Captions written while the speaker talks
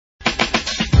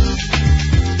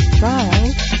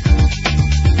Trial.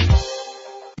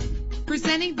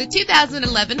 Presenting the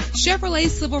 2011 Chevrolet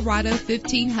Silverado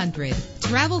 1500.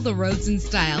 Travel the roads in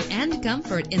style and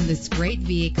comfort in this great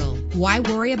vehicle. Why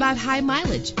worry about high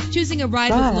mileage? Choosing a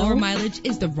ride with lower mileage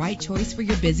is the right choice for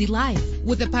your busy life.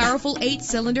 With a powerful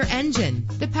 8-cylinder engine,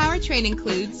 the powertrain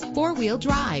includes 4-wheel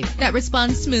drive that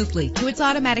responds smoothly to its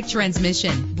automatic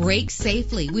transmission. Brakes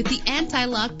safely with the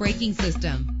anti-lock braking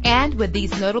system. And with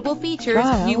these notable features,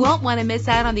 you won't want to miss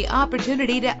out on the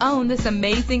opportunity to own this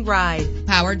amazing ride.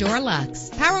 Power door locks,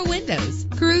 power windows,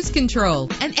 cruise control,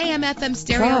 an AM/FM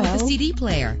stereo with a CD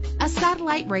player, a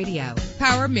satellite radio,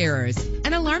 power mirrors,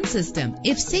 an alarm system.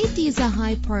 If safety is a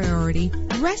high priority,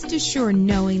 rest assured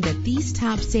knowing that these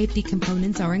top safety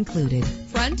components are included.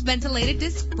 Front ventilated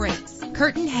disc brakes,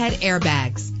 curtain head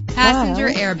airbags, passenger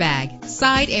airbag,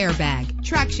 side airbag,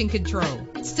 traction control,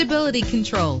 stability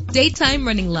control, daytime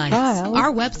running lights.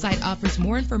 Our website offers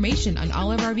more information on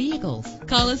all of our vehicles.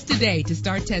 Call us today to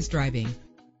start test driving.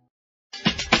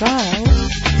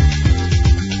 Trial.